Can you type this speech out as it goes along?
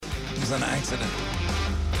was an accident.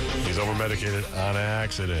 He's over-medicated on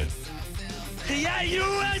accident. Yeah,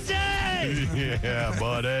 USA! Yeah,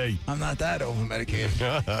 buddy. I'm not that over-medicated.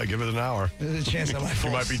 Give it an hour. There's a chance I might You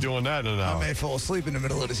fall might be doing that in an I hour. may fall asleep in the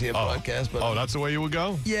middle of this here podcast, but that's the way you would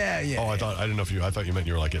go? yeah. Oh, I didn't know I thought you meant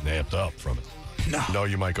you were like getting amped up from it. No. No,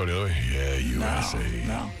 you might go the other way. Yeah, USA.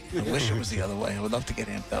 No. I wish it was the other way. I would love to get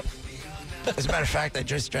amped up. As a matter of fact, I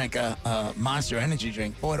just drank a Monster Energy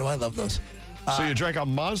drink. Boy, do I love those. So you drank a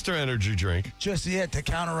Monster Energy drink, Just yet to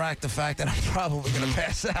counteract the fact that I'm probably going to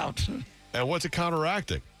pass out. and what's it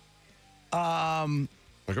counteracting? Like,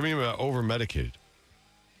 I mean, over-medicated.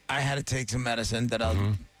 I had to take some medicine that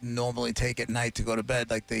I'll normally take at night to go to bed,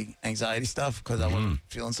 like the anxiety stuff, because I wasn't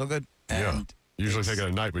feeling so good. Yeah. And You usually take it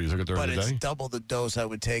at night, but you took it during but the it's day? double the dose I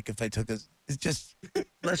would take if I took it. It's just,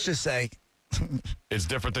 let's just say, It's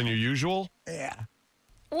different than your usual? yeah.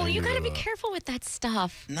 Well, you you, got to be careful with that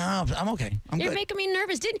stuff. No, I'm okay. I'm You're good. making me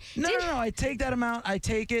nervous. No. I take that amount. I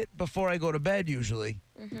take it before I go to bed usually.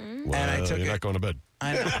 Well, And I took you're it. not going to bed.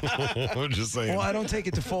 I know. I'm just saying. Well, I don't take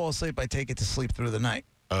it to fall asleep. I take it to sleep through the night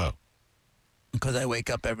Oh. because I wake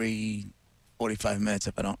up every 45 minutes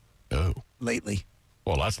if I don't. Oh. Lately,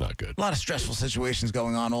 Well, that's not good. a lot of stressful situations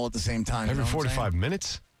going on all at the same time. you Every know what I'm saying 45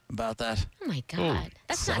 minutes? about that. Oh, my God.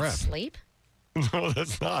 That's not crap. sleep. No,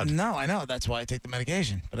 that's not. No, I know. That's why I take the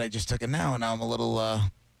medication. But I just took it now, and now I'm a little.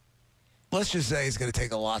 Let's just say it's going to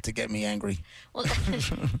take a lot to get me angry. Well,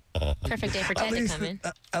 perfect day for Ted to come in.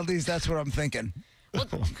 At least that's what I'm thinking. Well,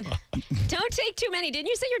 don't take too many. Didn't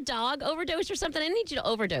you say your dog overdosed or something? I need you to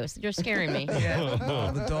overdose. You're scaring me. Yeah,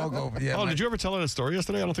 the dog over. Yeah. Oh, did you ever tell her a story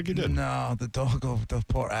yesterday? I don't think you did. No, the dog over. The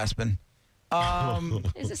poor Aspen.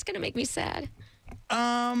 Is this going to make me sad?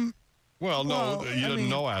 Well, no, Well, you I didn't mean,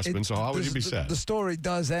 know Aspen, so how would you be sad? The story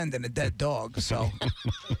does end in a dead dog, so.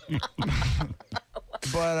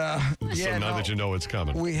 But yeah, so now that you know it's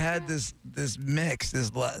coming. we had this mix,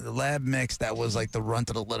 this lab mix that was like the runt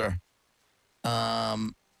of the litter,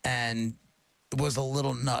 and it was a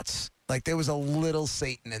little nuts. Like there was a little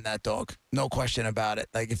Satan in that dog, no question about it.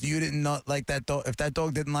 Like if you didn't know, like that dog, if that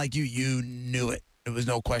dog didn't like you, you knew it. There was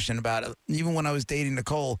no question about it. Even when I was dating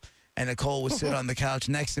Nicole, and Nicole would sit on the couch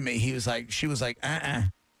next to me, she was like,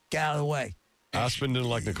 get out of the way. Aspen didn't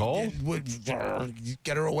like Nicole? Would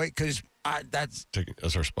get her away because that's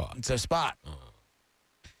That's her spot. it's her spot.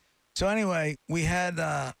 So anyway, we had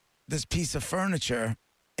this piece of furniture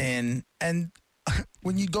and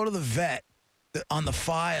when you go to the vet, on the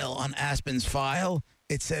file, on Aspen's file,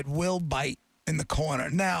 it said will bite in the corner.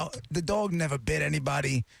 Now, the dog never bit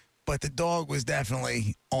anybody, but the dog was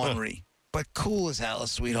definitely ornery, but cool as hell, a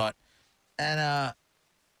sweetheart. And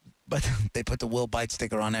but they put the will bite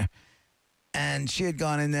sticker on there. And she had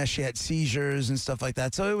gone in there, she had seizures and stuff like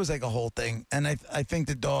that. So it was like a whole thing. And I think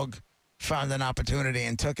the dog found an opportunity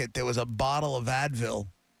and took it. There was a bottle of Advil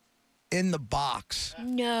in the box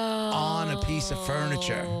No. on a piece of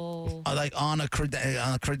furniture. Like on a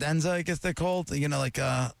credenza, I guess they're called. You know, like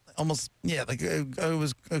almost, yeah, like it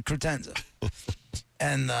was a credenza.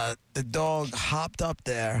 And the dog hopped up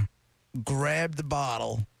there, grabbed the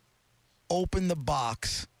bottle, opened the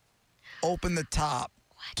box, opened the top,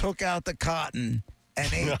 took out the cotton,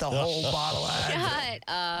 and ate the whole bottle of Advil. Shut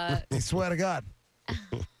up. I swear to God.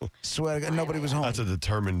 Swear to God, nobody was home. That's a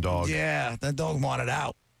determined dog. Yeah, that dog wanted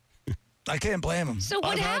out. I can't blame him. So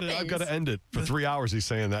what happens? I've got to end it. For 3 hours he's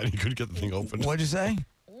saying that and he couldn't get the thing open. What'd you say?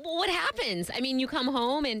 What happens? I mean, you come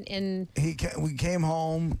home and We came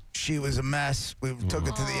home. She was a mess. We took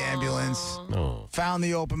her to the ambulance. No. Found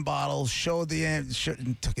the open bottle. Took it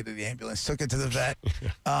to the ambulance. Took it to the vet.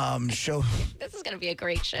 Show. this is going to be a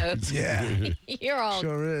great show. Yeah, You're all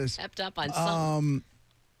sure is. pepped up on something.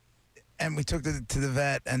 And we took it to the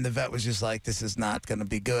vet, and the vet was just like, "This is not going to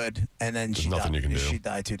be good." And then she nothing died. you can do. She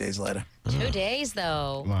died 2 days later. 2 days,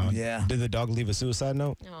 though. Wow. Yeah. Did the dog leave a suicide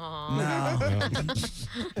note? Aw. No.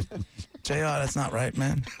 JR, that's not right,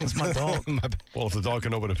 man. That's my dog. Well, if the dog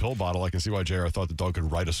can open a pill bottle, I can see why JR thought the dog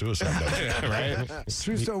could write a suicide note. Right?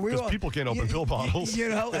 So we Because were- people can't open pill bottles. You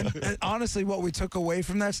know, and honestly, what we took away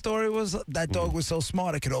from that story was that dog was so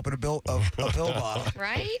smart it could open a pill bottle.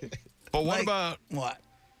 Right? But what Like- about, What?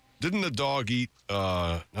 didn't the dog eat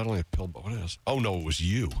not only a pill, but what else? Oh, no, it was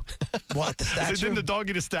you. What, the statue? Didn't the dog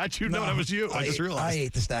eat a statue? No, that was you. I just I realized.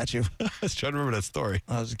 ate the statue I was trying to remember that story.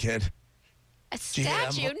 when I was a kid. A Yeah,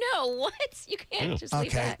 statue? No, what? You can't just leave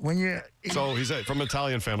Okay, that. when you're... So he's from an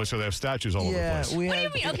Italian family, so they have statues all over the Yeah, place. we What do you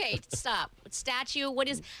had... mean? Okay, stop. Statue? What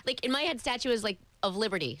is, like, in my head, statue is like of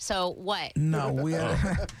liberty. So what? No, we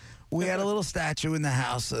had... We had a little statue in the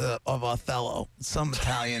house of Othello, some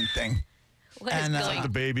Italian thing. What is And, going The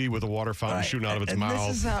on? baby with a water fountain Right. shooting out of its and mouth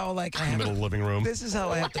This is how like I in the have middle of the living room. This is how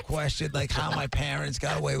I have to question like how my parents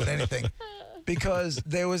got away with anything, because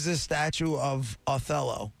there was this statue of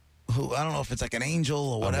Othello, who I don't know if it's like an angel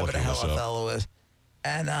or whatever the looking hell this up. Othello is,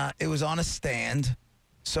 and it was on a stand.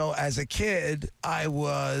 So as a kid, I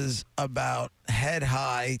was about head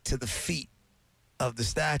high to the feet of the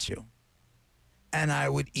statue, and I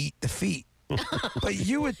would eat the feet. But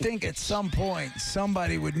you would think at some point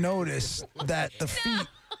somebody would notice that the feet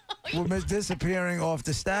were disappearing off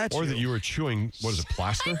the statue. Or that you were chewing, what is it,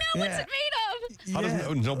 plaster? What's Yeah. it made of? How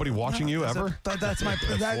does nobody watching you That's a- ever? that's my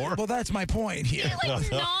Floor? well. That's my point here.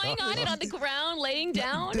 Like gnawing on it on the ground, laying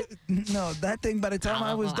down? No, that thing. By the time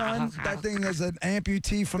I was done, that thing is an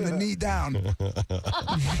amputee from the knee down.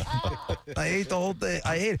 I ate the whole thing.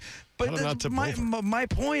 I ate it. But How did that tip over? my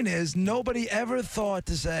point is, nobody ever thought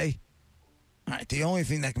to say, all right, the only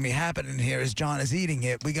thing that can be happening here is John is eating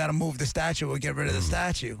it. We got to move the statue or get rid of the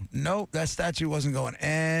statue. Nope, that statue wasn't going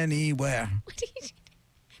anywhere. What do you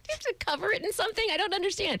have to cover it in something? I don't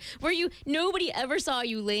understand. Nobody ever saw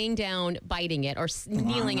you laying down, biting it, or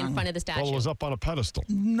kneeling in front of the statue. Well, it was up on a pedestal.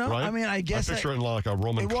 No, right? I mean, I guess I picture it in like a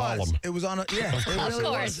Roman It was. column. It was on a it really course,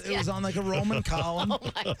 was. It yeah. was on like a Roman column,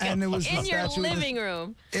 and it was the in your statue living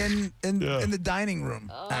room. in Yeah. the dining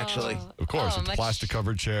room. Actually, Of course, it's much- plastic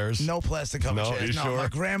covered chairs. no plastic covered No, chairs. you No, sure? my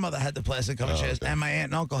grandmother had the plastic covered chairs, and my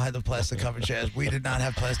aunt and uncle had the plastic covered chairs. We did not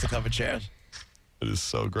have plastic covered chairs. It is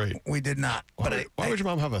so great. We did not. Why would your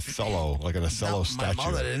mom have Othello, like an Othello no, statue?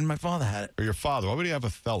 my mother didn't. My father had it. Or your father? Why would he have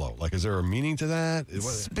Othello? Like, is there a meaning to that?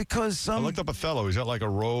 It's because I some looked up Othello. He's got like a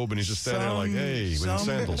robe and he's just standing there like, hey, with his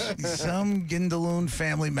sandals. Some Gindaloon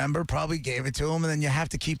family member probably gave it to him, and then you have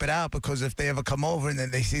to keep it out because if they ever come over and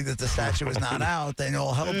then they see that the statue is not out, then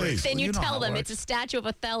all hell breaks. Then loose. you know tell how it them works. it's a statue of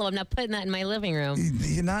Othello. I'm not putting that in my living room.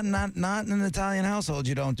 You're not in an Italian household.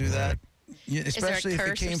 You don't do that. Especially there a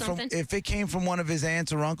if it curse or came from something? one of his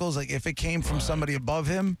aunts or uncles, like if it came from somebody above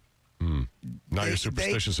him, Now you're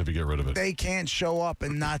superstitious if you get rid of it. they can't show up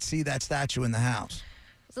and not see that statue in the house.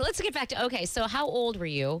 So let's get back to, okay, so how old were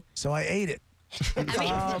you? So I ate it.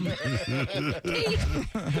 I mean,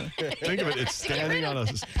 Think of it, it's standing on a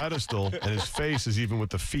pedestal, and his face is even with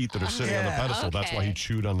the feet that are sitting on the Yeah. pedestal. That's why he Okay.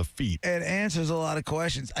 chewed on the feet. It answers a lot of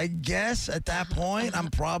questions. I guess at that point, I'm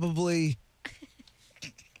probably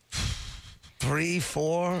 3,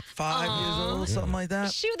 4, 5 years old, something like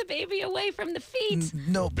that. shoo the baby away from the feet.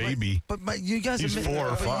 No, baby. But you guys He's are 4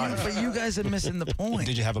 or 5. But you guys are missing the point.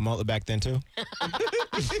 Did you have a mullet back then too?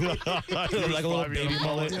 Like Like a little baby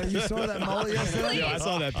mullet. Yeah, you saw that mullet yesterday? Yeah, I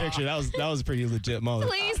saw that picture. That was a pretty legit mullet.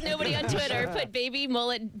 Please, nobody on Twitter put baby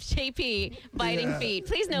mullet JP biting feet.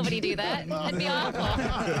 Please, nobody do that. That'd be awful.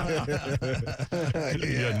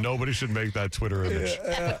 Yeah, nobody should make that Twitter image.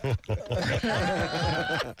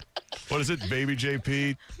 What is it? Baby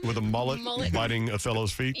JP with a mullet, Mullet. biting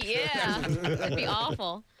Othello's feet? Yeah, that'd be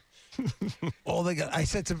awful. All they got. I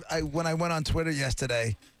said when I went on Twitter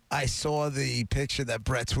yesterday, I saw the picture that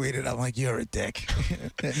Brett tweeted. I'm like, you're a dick.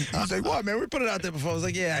 I was like, what, man? We put it out there before. I was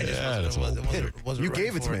like, yeah, I just Yeah, that's wasn't You ready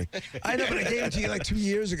gave it to for me. I know, but I gave it to you like 2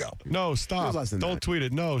 years ago. No, stop. less than Don't that. tweet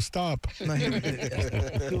it. No, stop. No,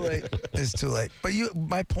 it's too late. It's too late. But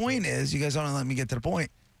my point is, you guys don't let me get to the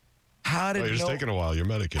point. How Oh, did you're just taking a while. You're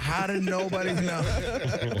medicated. how did nobody know?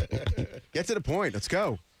 Get to the point. Let's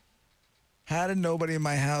go. How did nobody in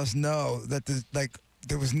my house know that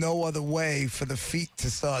there was no other way for the feet to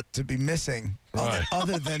start to be missing Right.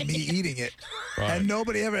 other than me eating it? Right. And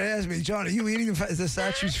nobody ever asked me, John, are you eating the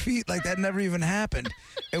statue's feet? Like that never even happened.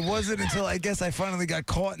 It wasn't until I guess I finally got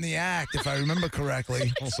caught in the act, if I remember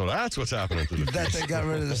correctly, So that's what's happening to the that feet. they got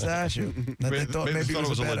rid of the statue. That they thought maybe it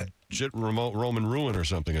was a better. legit remote Roman ruin or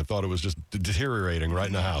something. I thought it was just deteriorating right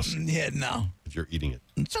in the house. Yeah, no. If you're eating it.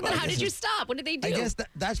 So then how did you stop? What did they do? I guess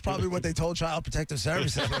that's probably what they told Child Protective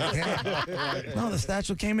Services. When it came. No, the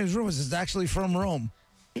statue came in his room. It's actually from Rome.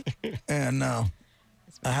 And no.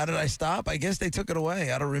 How did I stop? I guess they took it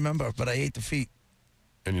away. I don't remember, but I ate the feet.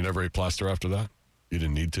 And you never ate plaster after that? You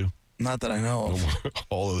didn't need to? Not that I know of.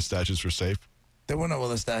 All of the statues were safe? There were no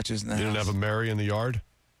other statues in the You didn't house. have a Mary in the yard?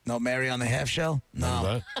 No Mary on the half shell? None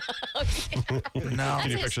No. of that? No.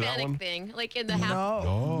 Can you It's a picture that Hispanic one? thing, like in the house.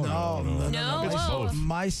 No. It's Whoa. both.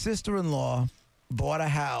 My sister-in-law bought a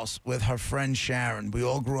house with her friend Sharon. We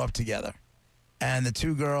all grew up together. And the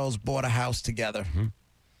two girls bought a house together.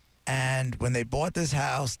 And when they bought this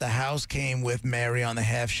house, the house came with Mary on the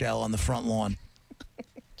half shell on the front lawn.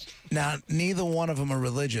 Now, neither one of them are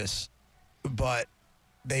religious, but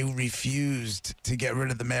they refused to get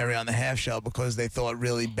rid of the Mary on the half shell because they thought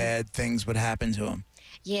really bad things would happen to him.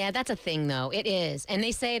 Yeah, that's a thing, though. It is. And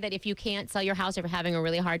they say that if you can't sell your house or if you're having a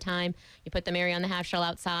really hard time, you put the Mary on the half shell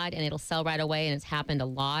outside and it'll sell right away. And it's happened a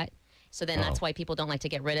lot. So then that's why people don't like to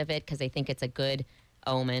get rid of it because they think it's a good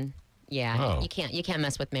omen. Yeah, you can't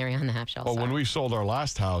mess with Mary on the half shell. Well, sorry. when we sold our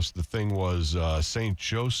last house, the thing was St.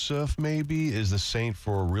 Joseph maybe is the saint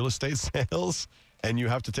for real estate sales. And you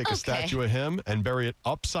have to take a statue of him and bury it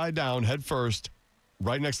upside down, head first,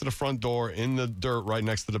 right next to the front door in the dirt right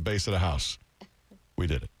next to the base of the house. We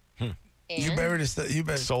did it. You buried it. You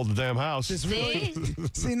buried. Sold the damn house. See?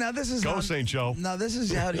 See, now this is Go, St. Joe. Now this is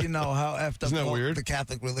how do you know how effed Isn't up that weird? the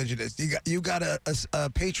Catholic religion is. You got a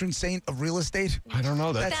patron saint of real estate. I don't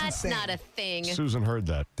know. That's That's insane. not a thing. Susan heard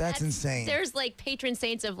that. That's insane. There's like patron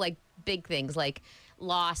saints of like big things like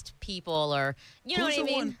lost people or, you know Who's what I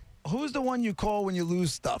the mean? Who's the one you call when you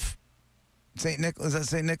lose stuff? St. Nicholas. Is that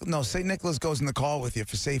St. Nicholas? No, St. Nicholas goes in the car with you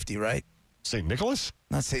for safety, right? St. Nicholas?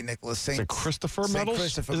 Not St. Nicholas. St. Christopher St. medals?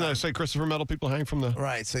 Christopher Isn't that a medal. St. Christopher medal people hang from the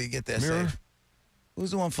Right, so you get there mirror? safe.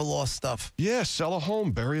 Who's the one for lost stuff? Yeah, sell a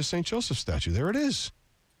home, bury a St. Joseph statue. There it is.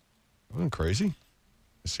 Wasn't crazy?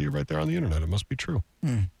 I see it right there on the internet. It must be true.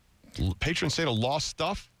 Patron saint of lost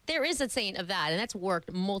stuff? There is a saint of that, and that's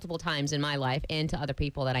worked multiple times in my life and to other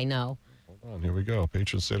people that I know. Hold on, here we go.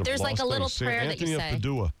 Patron saint of There's lost like a little things. Saint prayer that Anthony you of say.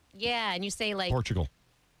 Padua, Yeah, and you say like Portugal.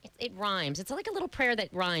 it rhymes. It's like a little prayer that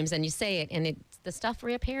rhymes, and you say it, and the stuff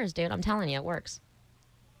reappears, dude. I'm telling you, it works.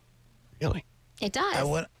 Really? It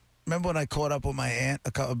does. Remember when I caught up with my aunt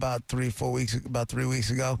about 3 weeks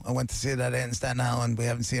ago? I went to see that aunt in Staten Island. We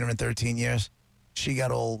haven't seen her in 13 years. She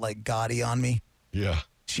got all like gaudy on me. Yeah.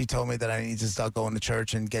 She told me that I need to start going to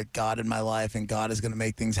church and get God in my life, and God is going to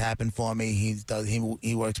make things happen for me.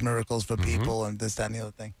 He works miracles for people, and this, that, and the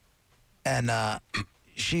other thing. And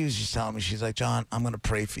she was just telling me, she's like, John, I'm going to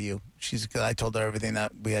pray for you. I told her everything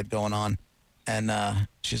that we had going on, and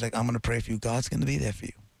she's like, I'm going to pray for you. God's going to be there for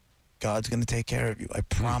you. God's going to take care of you. I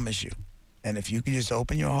promise you. And if you can just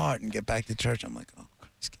open your heart and get back to church, I'm like, oh,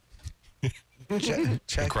 Christ.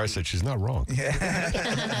 Check. Christ said she's not wrong. Yeah.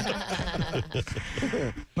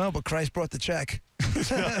 No, but Christ brought the check.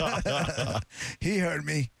 He heard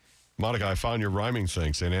me. Monica, I found your rhyming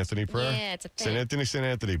thing. St. Anthony prayer? Yeah, it's a thing. St.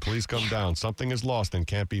 Anthony, please come down. Something is lost and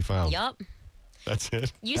can't be found. Yup. That's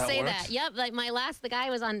it? You That say works? that. Yep. Like the guy I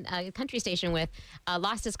was on a country station with,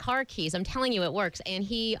 lost his car keys. I'm telling you, it works. And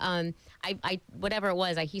he, whatever it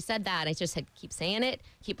was, he said that. I just said, keep saying it,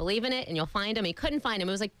 keep believing it, and you'll find him. He couldn't find him.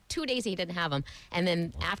 It was like 2 days he didn't have them. And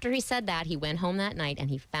then after he said that, he went home that night and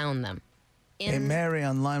he found them. Hey, Mary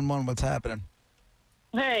on line 1, what's happening?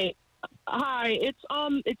 Hey, hi. It's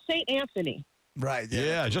St. Anthony. Right.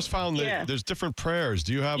 Yeah, I just found that Yeah. there's different prayers.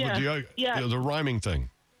 Do you have, Yeah. the rhyming thing?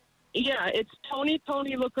 Yeah, it's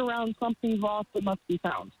Tony, look around. Something's lost. It must be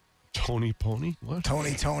found. Tony Pony? What?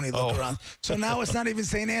 Tony, look Oh. around. So now it's not even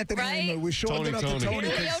St. Anthony Right? anymore. We shortened it up Tony. to Tony.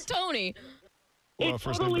 Yo, 'cause- Tony. Well, It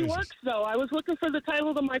first name totally basis. works, though. I was looking for the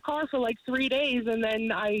title to my car for like 3 days, and then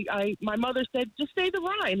my mother said, just say the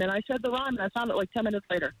rhyme. And I said the rhyme, and I found it like 10 minutes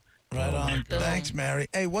later. Right on. God. Thanks, Mary.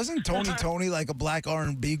 Hey, wasn't Tony like a black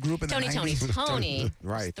R&B group in the Tony, 90s? Tony.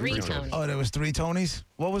 Right, Three three Tonys. Oh, there was 3 Tonys?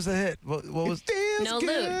 What was the hit? What was... Feels No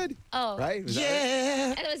good. loot. Oh. Right? Was that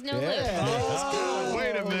Yeah. And it was no Yeah. loot. Oh,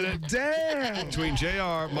 wait a minute. Damn. Between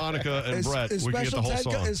JR, Monica, and Brett, we can get the whole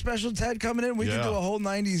song. Is Special Ted coming in? We can Yeah. do a whole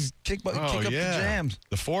 90s kick up the jams.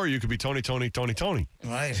 The 4 you could be Tony.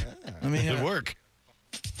 Right. I mean, It'd work.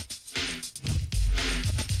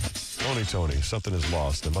 Tony, something is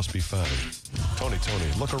lost. It must be found. Tony,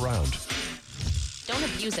 look around. Don't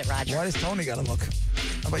abuse it, Roger. why does Tony got to look?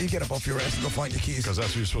 How about you get up off your ass and go find your keys? Because that's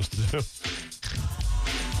what you're supposed to do.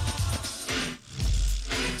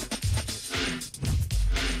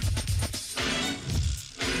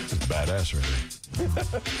 It's badass right there.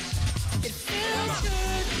 It feels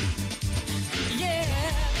good. Yeah.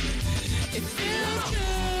 It feels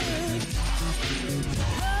good.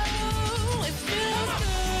 Oh, it feels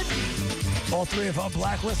good. All 3 of our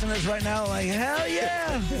black listeners right now are like, hell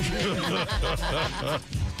yeah.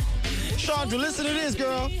 Chandra, listen to this,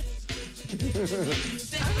 girl.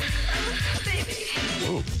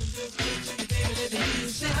 Ooh.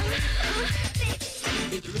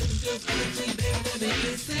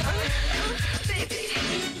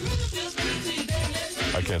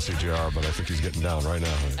 I can't see JR, but I think he's getting down right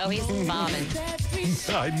now. Oh, he's bobbing.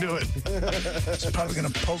 I knew it. He's probably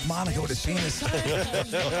going to poke Monica with his penis.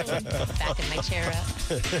 Backing my chair up.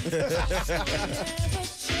 Never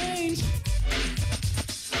change.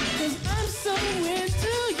 'Cause I'm so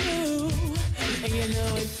into you. And you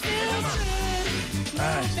know it feels good. All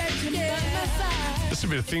right. That you're by my side. This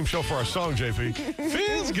would be the theme show for our song, JP.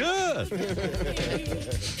 Feels good. It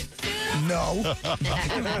feels No.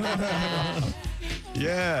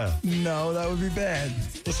 Yeah. No, that would be bad.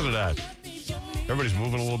 Listen to that. Everybody's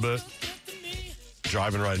moving a little bit.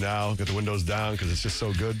 Driving right now. Got the windows down because it's just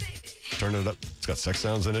so good. Turn it up. It's got sex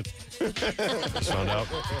sounds in it. Just found out.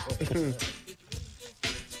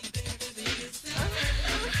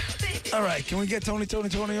 All right, can we get Tony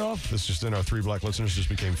off? This just in, our 3 black listeners just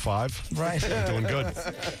became 5. Right. We're doing good.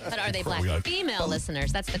 But are they black We got- female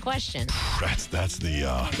listeners? That's the question. That's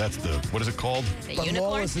the what is it called? The But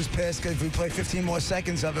unicorn? Lawless is pissed because if we play 15 more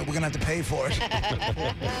seconds of it, we're going to have to pay for it.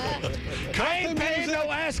 I ain't paying no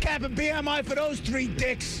ASCAP and BMI for those 3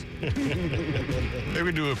 dicks. Maybe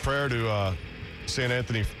we do a prayer to St.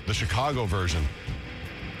 Anthony, the Chicago version,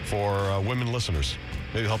 for women listeners.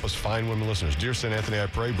 Maybe help us find women listeners. Dear St. Anthony, I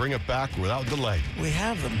pray, bring it back without delay. We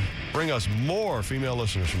have them. Bring us more female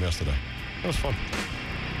listeners from yesterday. That was fun.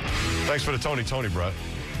 Thanks for the Tony, Brett.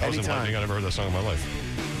 That was Anytime. enlightening. I never heard that song in my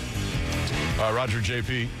life. Roger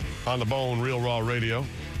JP on the bone, Real Raw Radio.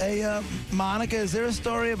 Hey, Monica, is there a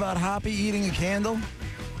story about Hoppy eating a candle?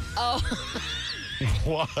 Oh,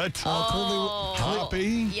 What?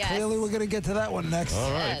 Hoppy? Yes. Clearly, we're going to get to that one next.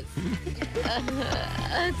 All right.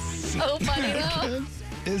 Yes. It's so funny, though.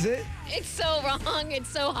 Is it? It's so wrong. It's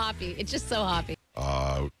so hoppy. It's just so hoppy.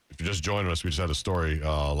 If you're just joining us, we just had a story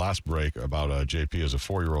last break about JP as a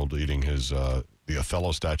 4-year-old eating his the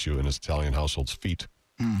Othello statue in his Italian household's feet.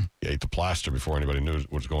 He ate the plaster before anybody knew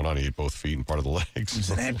what was going on. He ate both feet and part of the legs.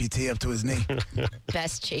 He's an amputee up to his knee.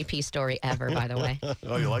 Best JP story ever, by the way.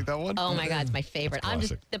 Oh, you like that one? Oh my God, it's my favorite. I'm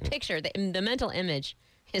just classic. the picture, the mental image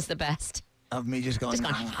is the best. Of me just going, Just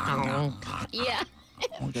going, yeah,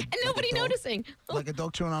 and nobody noticing. like a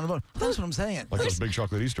dog chewing on a bone. That's what I'm saying. Like those big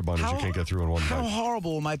chocolate Easter bunnies you can't get through in one How bite.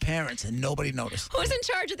 horrible were my parents and nobody noticed? Who's in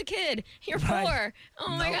charge of the kid? You're Right. 4. Oh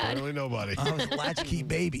my God, Really nobody. I was a latchkey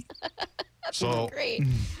baby. So great.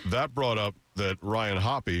 that brought up that Ryan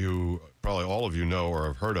Hoppy, who probably all of you know or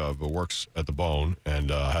have heard of, but works at the Bone and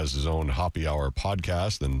has his own Hoppy Hour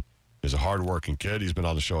podcast and is a hardworking kid. He's been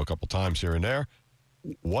on the show a couple times here and there.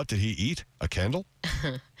 What did he eat? A candle?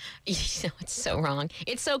 It's so wrong.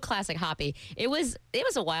 It's so classic Hoppy. It was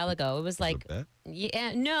a while ago. It was like, bet?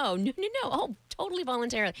 yeah, no. Oh, totally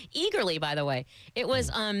voluntarily, eagerly, by the way. It was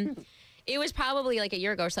It was probably like a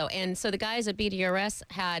year ago or so. And so the guys at BDRS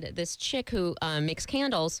had this chick who makes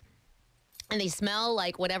candles, and they smell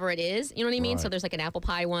like whatever it is. You know what I mean? Right. So there's like an apple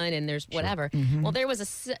pie one, and there's whatever. Well, there was a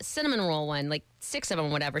cinnamon roll one, like 6 of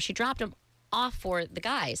them, whatever. She dropped them off for the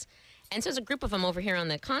guys. And so there's a group of them over here on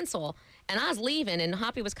the console, and I was leaving, and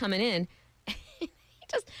Hoppy was coming in.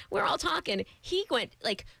 We're all talking. He went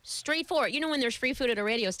like straight for it. You know, when there's free food at a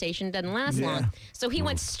radio station, it doesn't last long. So he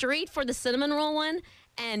went straight for the cinnamon roll one,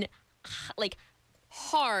 and like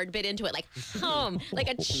hard bit into it, like like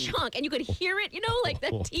a chunk, and you could hear it, you know, like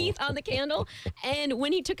the teeth on the candle. And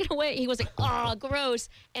when he took it away, he was like, "Oh, gross!"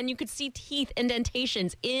 And you could see teeth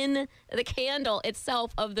indentations in the candle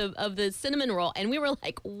itself of the cinnamon roll. And we were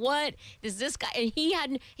like, "What is this guy?" And he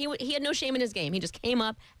had no shame in his game. He just came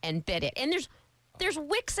up and bit it. And there's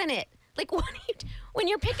wicks in it. Like, when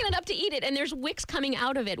you're picking it up to eat it and there's wicks coming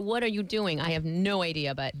out of it, what are you doing? I have no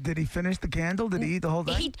idea, but... Did he finish the candle? Did he eat the whole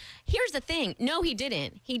thing? Here's the thing. No, he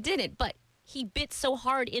didn't. He didn't, but he bit so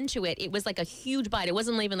hard into it, it was like a huge bite. It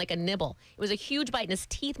wasn't even like a nibble. It was a huge bite, and his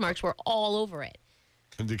teeth marks were all over it.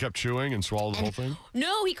 And he kept chewing and swallowed the whole thing?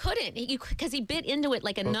 No, he couldn't, because he bit into it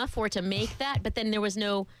like enough for it to make that, but then there was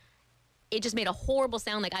no... It just made a horrible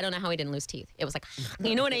sound. Like, I don't know how he didn't lose teeth. It was like,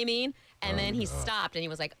 you know what I mean? And then he stopped, and he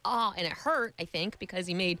was like, oh, and it hurt, I think, because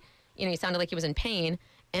he made, he sounded like he was in pain.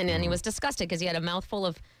 And then he was disgusted because he had a mouthful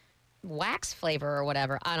of wax flavor or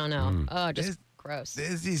whatever. I don't know. Oh, just gross.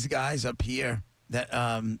 There's these guys up here that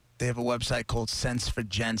they have a website called Sense for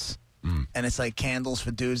Gents. And it's like candles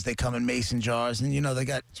for dudes. They come in mason jars. And, they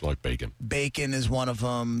got... It's like bacon. Bacon is one of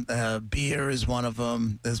them. Beer is one of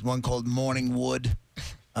them. There's one called Morning Wood.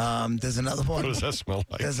 There's another one. What does that smell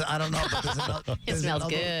like? I don't know, but there's another. It smells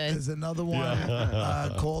good. There's another one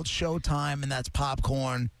called Showtime, and that's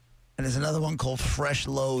popcorn. And there's another one called Fresh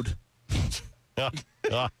Load. And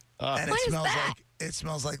it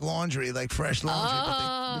smells like laundry, like fresh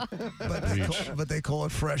laundry. But they call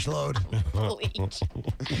it Fresh Load. Bleach.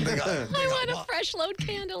 They got, I want a fresh load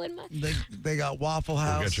candle in my... they got Waffle We'll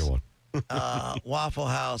House. get you one. Waffle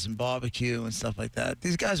House and barbecue and stuff like that.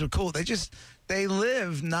 These guys were cool. They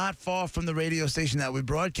live not far from the radio station that we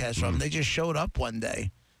broadcast from. They just showed up one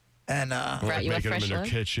day. And Brought you a making them fresh in their load?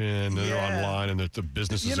 kitchen, and they're online, and the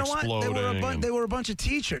business is exploding. They were a bunch of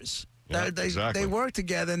teachers. Yeah, They exactly. worked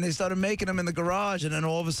together, and they started making them in the garage, and then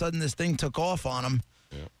all of a sudden this thing took off on them.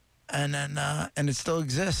 Yeah. and then and it still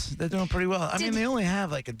exists. They're doing pretty well. I mean, Did- they only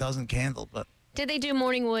have like a dozen candles, but Did they do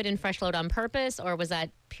Morning Wood and Fresh Load on purpose, or was that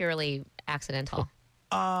purely accidental?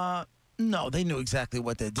 no, they knew exactly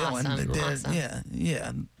what they're doing. Awesome, They're- awesome.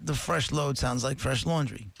 Yeah. The Fresh Load sounds like fresh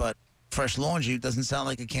laundry, but fresh laundry doesn't sound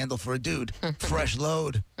like a candle for a dude. Fresh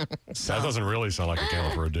Load. That doesn't really sound like a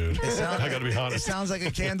candle for a dude. I got to be It honest. sounds like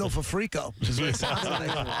a candle for Frico. Is what it sounds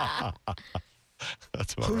like.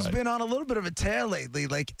 That's about Who's right. been on a little bit of a tear lately.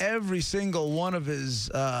 Like every single one of his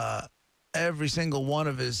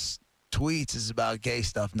tweets is about gay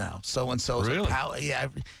stuff now. So and so is a Really? power. Yeah,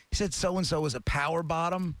 he said so and so is a power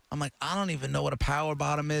bottom. I'm like, I don't even know what a power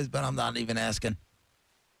bottom is, but I'm not even asking.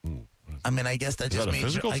 I mean, I guess that Is just that a means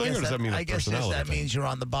physical I thing, guess or does that mean a I guess just personality that thing? means you're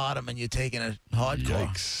on the bottom and you're taking it hardcore.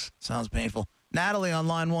 Yikes. Sounds painful. Natalie on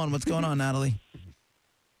line 1. What's going on, Natalie?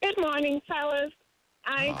 Good morning, fellas.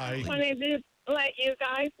 Hi. I wanted to let you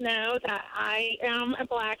guys know that I am a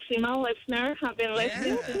black female listener. I've been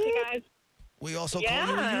listening Yeah. to you guys. We also call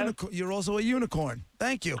you a Yeah. unicorn. You're also a unicorn.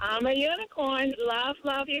 Thank you. I'm a unicorn.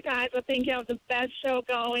 Love you guys. I think you have the best show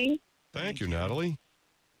going. Thank you, Natalie.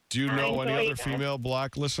 Do you I know any enjoy other that. female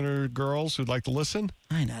black listener girls who'd like to listen?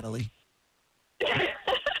 Hi, Natalie.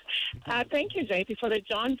 Thank you, JP, for the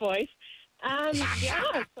John voice.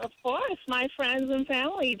 Yes, of course. My friends and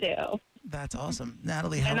family do. That's awesome.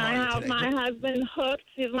 Natalie, how And I are you have today? my husband hooked.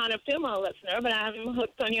 He's not a female listener, but I have him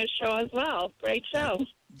hooked on your show as well. Great show.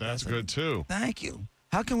 That's good, too. Thank you.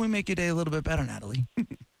 How can we make your day a little bit better, Natalie?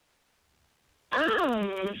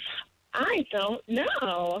 I don't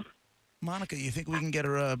know. Monica, you think we can get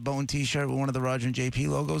her a Bone T-shirt with one of the Roger and JP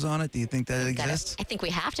logos on it? Do you think that exists? I think we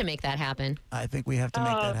have to make that happen. I think we have to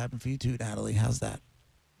make that happen for you too, Natalie. How's that?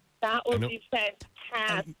 That would know- be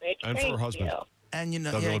fantastic. and for her Thank husband. you. And you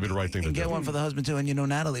know, That'd really be the right thing and to get do. one for the husband too. And you know,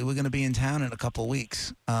 Natalie, we're going to be in town in a couple of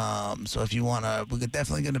weeks. So if you want to, we're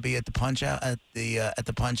definitely going to be at the Punch Out at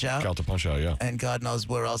the Punch Out. Got to punch out, yeah. And God knows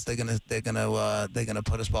where else they're gonna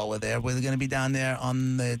put us while we're there. We're gonna be down there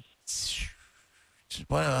on the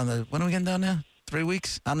when are we getting down there? 3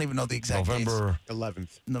 weeks? I don't even know the exact dates. November.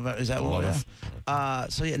 11th. November, is that what we're 11th.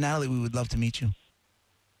 at? So yeah, Natalie, we would love to meet you.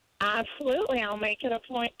 Absolutely. I'll make it a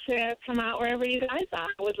point to come out wherever you guys are.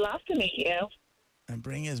 I would love to meet you. And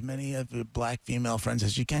bring as many of your black female friends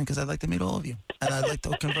as you can, because I'd like to meet all of you. And I'd like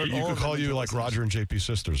to convert You all could of them call you into like listeners. Roger and JP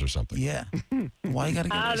sisters or something. Yeah. Why you gotta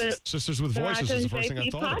get racist? Sisters with The voices Roger is the and first thing I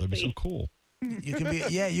JP thought of. That'd be so posse. cool. You can be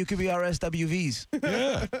you could be our SWVs.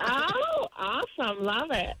 Yeah. Oh, awesome.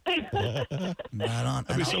 Love it. Right on.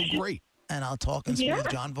 That'd be so great. And I'll talk in smooth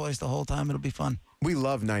Yeah. John voice the whole time. It'll be fun. We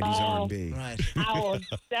love 90s Oh. R&B. Right. I will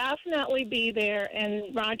definitely be there.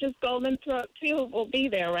 And Roger's Golden Throat, too, will be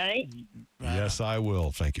there, right? Right. Yes, I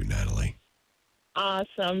will. Thank you, Natalie.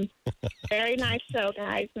 Awesome. Very nice show,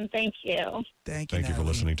 guys. And thank you. Thank you. Thank you for Natalie.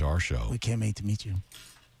 listening to our show. We can't wait to meet you.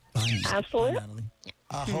 Bye. Absolutely. Bye, Natalie.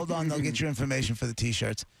 Hold on, they'll get your information for the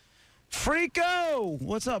T-shirts. Frico,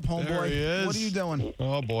 what's up, homeboy? There he is. What are you doing?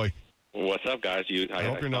 Oh, boy. What's up, guys? I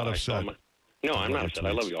hope you're not upset. No, I'm Love not your upset. I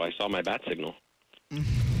tweets. love you. I saw my bat signal.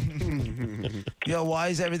 Yo, why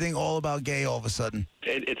is everything all about gay all of a sudden?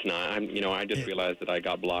 It's not. I just realized that I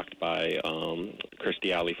got blocked by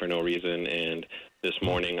Kirstie Alley for no reason, and this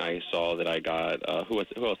morning I saw that I got who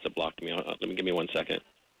else that blocked me? Give me 1 second.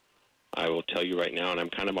 I will tell you right now, and I'm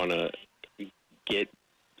kind of on I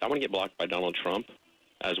want to get blocked by Donald Trump,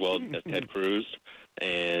 as well as Ted Cruz,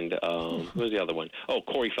 and who was the other one? Oh,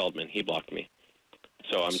 Corey Feldman. He blocked me.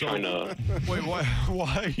 So I'm trying to. Wait, why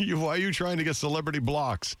are you trying to get celebrity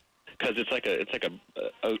blocks? Because it's like a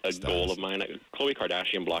goal of mine. Khloe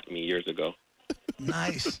Kardashian blocked me years ago.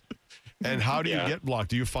 Nice. And how do you Yeah. get blocked?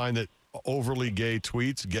 Do you find that overly gay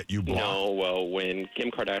tweets get you blocked? No, well, when Kim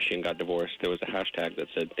Kardashian got divorced, there was a hashtag that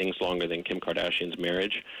said things longer than Kim Kardashian's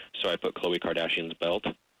marriage. So I put Khloe Kardashian's belt,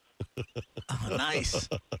 Oh, nice.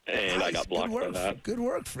 and I Nice. got blocked Good work. for that. Good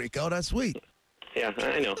work, Frico. That's sweet. Yeah,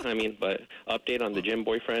 I know. But update on the gym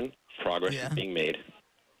boyfriend. Progress Yeah. is being made.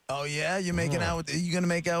 Oh yeah, you're making out with? You gonna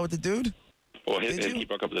make out with the dude? Well, Did you? he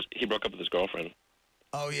broke up with his girlfriend.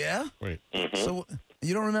 Oh yeah. Wait. So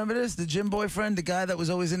you don't remember this? The gym boyfriend, the guy that was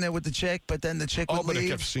always in there with the chick, but then the chick would Oh, but I leave.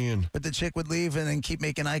 kept seeing. But the chick would leave and then keep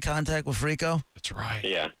making eye contact with Frico. That's right.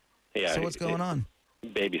 Yeah. So what's going on?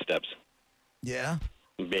 Baby steps. Yeah.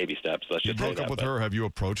 Baby steps. Let's You just say broke up that, with but- her. Have you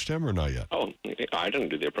approached him or not yet? Oh, I didn't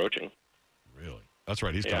do the approaching. Really? That's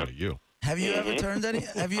right. He's Yeah. coming to you. Have you ever turned any?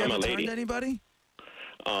 Have you I'm ever a turned lady. anybody?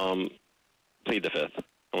 Plead the fifth.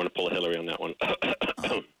 I want to pull a Hillary on that one.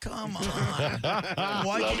 Come on.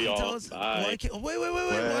 Why Love can't you y'all. tell us? Bye.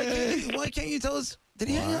 Wait. Why can't you tell us? Did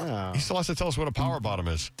he hang up? Wow. He still has to tell us what a power bottom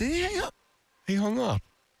is. Did he hang up? He hung up.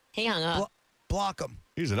 He hung up. Block him.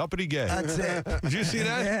 He's an uppity gay. That's it. Did you see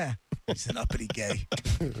that? Yeah. He's an uppity gay.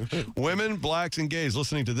 Women, blacks, and gays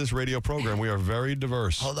listening to this radio program. We are very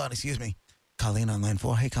diverse. Hold on, excuse me. Colleen on line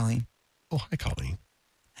 4. Hey, Colleen. Oh, hi, Colleen.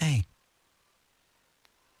 Hey,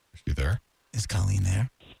 Is she there? is Colleen there?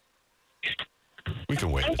 We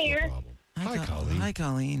can wait. I'm It's no here. problem. Hi, Colleen. Hi,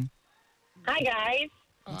 Colleen. Hi, guys.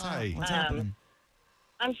 Hi. What's happening?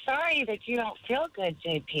 I'm sorry that you don't feel good,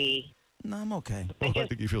 JP. No, I'm okay. Oh, I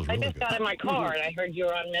think he feels I really just good. got in my car and I heard you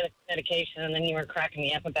were on medication, and then you were cracking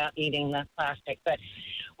me up about eating the plastic. But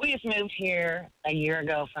we just moved here a year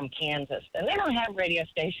ago from Kansas, and they don't have radio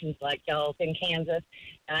stations like y'all's in Kansas.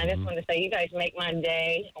 And I just want to say, you guys make my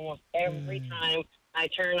day almost every time I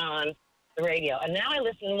turn on the radio. And now I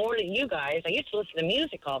listen more to you guys. I used to listen to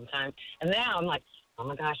music all the time, and now I'm like, oh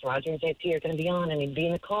my gosh, Roger and JP are going to be on, and he'd be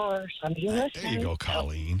in the car, so I'm listening. There you go,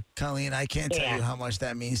 Colleen. Colleen, I can't tell Yeah. you how much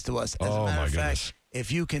that means to us. As Oh, a matter my of goodness. fact,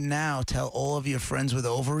 if you can now tell all of your friends with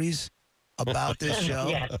ovaries about this show,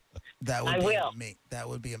 Yes. that would I be will. that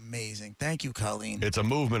would be amazing. Thank you, Colleen. It's a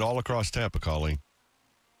movement all across Tampa, Colleen.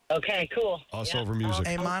 Okay, cool. Us Yeah. over music.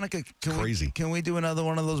 Hey, Monica, Crazy. Can we do another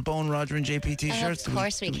one of those Bone Roger and JP T-shirts? Of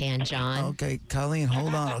course we can, John. Okay, Colleen,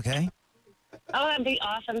 hold on, okay? Oh, that'd be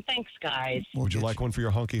awesome. Thanks, guys. Would you like one for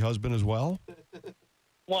your hunky husband as well?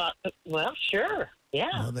 Well, sure. Yeah.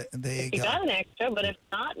 Well, there you You go. got an extra, but if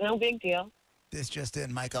not, no big deal. This just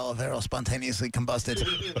in, Mike Olivero spontaneously combusted.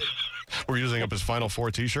 We're using up his final 4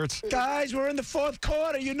 T-shirts. Guys, we're in the fourth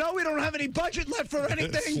quarter. You know we don't have any budget left for It's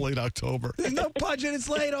anything. late October. There's no budget. It's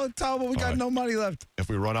late October. We got right. no money left. If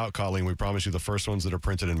we run out, Colleen, we promise you the first ones that are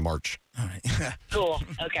printed in March. All right. Cool.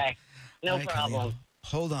 Okay. No All right, problem. Colleen.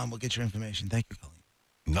 Hold on. We'll get your information. Thank you, Colleen.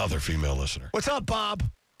 Another female listener. What's up, Bob?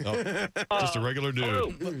 Oh, just a regular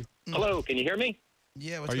dude. Hello, can you hear me?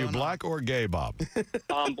 Yeah, what's Are you going black or gay, Bob?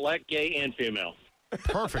 I'm black, gay, and female.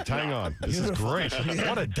 Perfect. Hang on. This is Beautiful. great.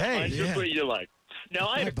 What a day. Just what you like. Now,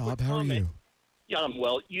 I had a quick comment. Yeah, I'm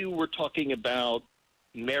well. You were talking about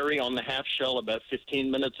Mary on the half shell about 15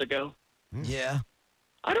 minutes ago. on? Yeah.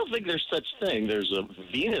 I don't think there's such thing. There's a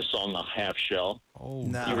Venus on the half shell. Oh,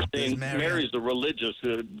 No. You were there's saying Mary Mary's the religious.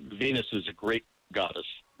 Venus is a great goddess.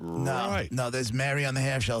 No, right. no, there's Mary on the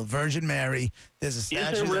half shell. Virgin Mary. There's a Is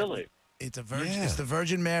statue. there that- really? It's a virgin. Yeah. It's the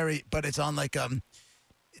Virgin Mary, but it's on like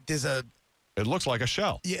there's a It looks like a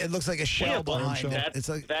shell. yeah. It looks like a shell Yeah, but behind it. that- It's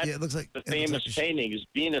like that- yeah. It looks like The it looks famous like a painting is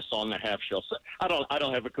Venus on the half shell. So I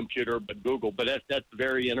don't have a computer, but Google. But that's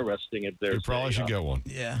very interesting. If there's You probably should get one.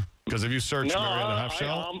 yeah. Because if you search No, Mary on the half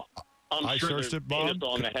shell, I'm I sure searched there's it, Bob. Venus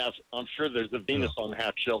on the half. I'm sure there's a Venus on the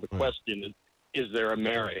half shell. The question is there a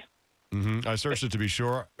Mary? I searched it to be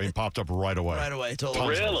sure. It popped up right away. Right away. It's all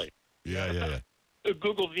Tons of Really? Yeah.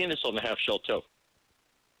 Google Venus on the half shell too.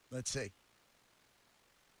 Let's see.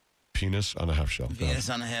 Penis on a half shell. Venus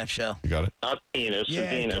on the half shell. You got it? Not Venus. Yeah,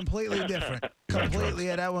 Venus. completely different. got Completely.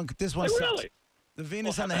 Yeah, that one. This one Oh, sucks. really? The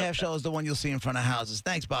Venus on the half shell is the one you'll see in front of houses.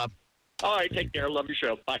 Thanks, Bob. All right, take care. Love your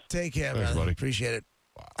show. Bye. Take care, Thanks, brother. buddy. Appreciate it.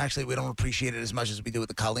 Actually, we don't appreciate it as much as we do with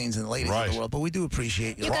the Colleens and the ladies Right. of the world, but we do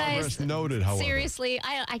appreciate you. You guys- Progress noted, however. Seriously,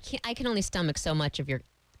 I can only stomach so much of your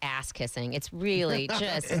ass kissing. It's really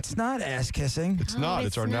just. It's not ass kissing. It's not.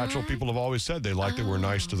 It's our natural. not? People have always said they like that we're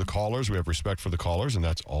nice to the callers. We have respect for the callers, and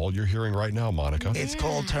that's all you're hearing right now, Monica. It's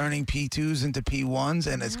called turning P2s into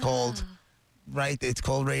P1s, and it's called It's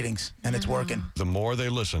called ratings, and it's working. The more they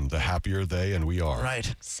listen, the happier they and we are.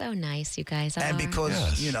 Right. So nice, you guys are. And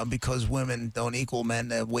because Yes. because women don't equal men,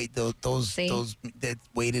 they wait those See? that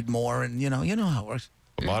waited more, and you know how it works.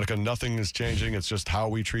 But Monica, nothing is changing. It's just how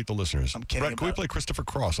we treat the listeners. I'm kidding Brett, can we about play Christopher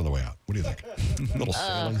Cross on the way out? What do you think? A little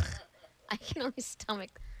sailing, I can only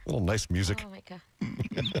stomach. a little nice music. Oh my god.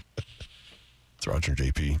 It's Roger and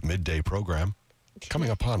JP midday program. Coming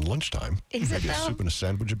up on lunchtime. Is it Maybe a though? soup and a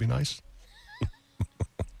sandwich would be nice.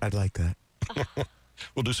 I'd like that.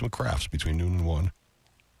 We'll do some crafts between noon and 1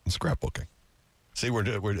 and scrapbooking. See,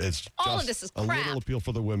 it's All of just this is a crap. little appeal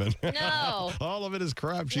for the women. No. All of it is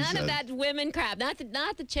crap, she None said. of that women crap. Not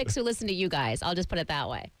the chicks who listen to you guys. I'll just put it that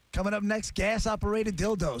way. Coming up next, gas-operated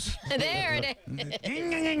dildos. There it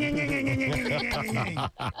is.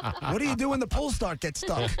 What do you do when the pull start gets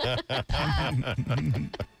stuck?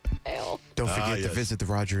 Ew. Don't forget to yes. visit the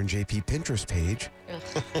Roger and JP Pinterest page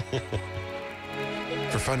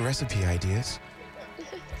for fun recipe ideas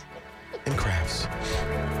and crafts.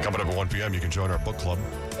 Coming up at 1 p.m., you can join our book club.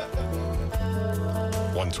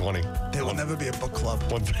 120. There will never be a book club.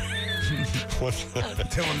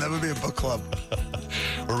 There will never be a book club.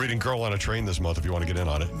 We're reading Girl on a Train this month if you want to get in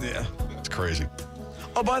on it. Yeah. It's crazy.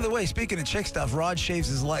 Oh, by the way, speaking of chick stuff, Rod shaves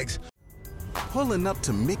his legs. Pulling up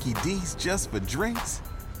to Mickey D's just for drinks?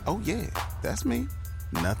 Oh, yeah, that's me.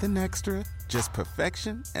 Nothing extra, Just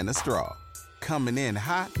perfection and a straw. Coming in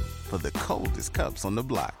hot for the coldest cups on the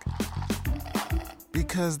block.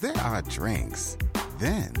 Because there are drinks.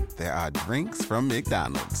 Then there are drinks from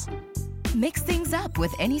McDonald's. Mix things up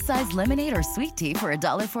with any size lemonade or sweet tea for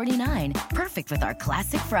 $1.49. Perfect with our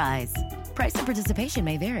classic fries. Price and participation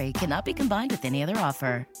may vary. Cannot be combined with any other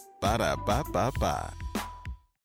offer. Ba-da-ba-ba-ba.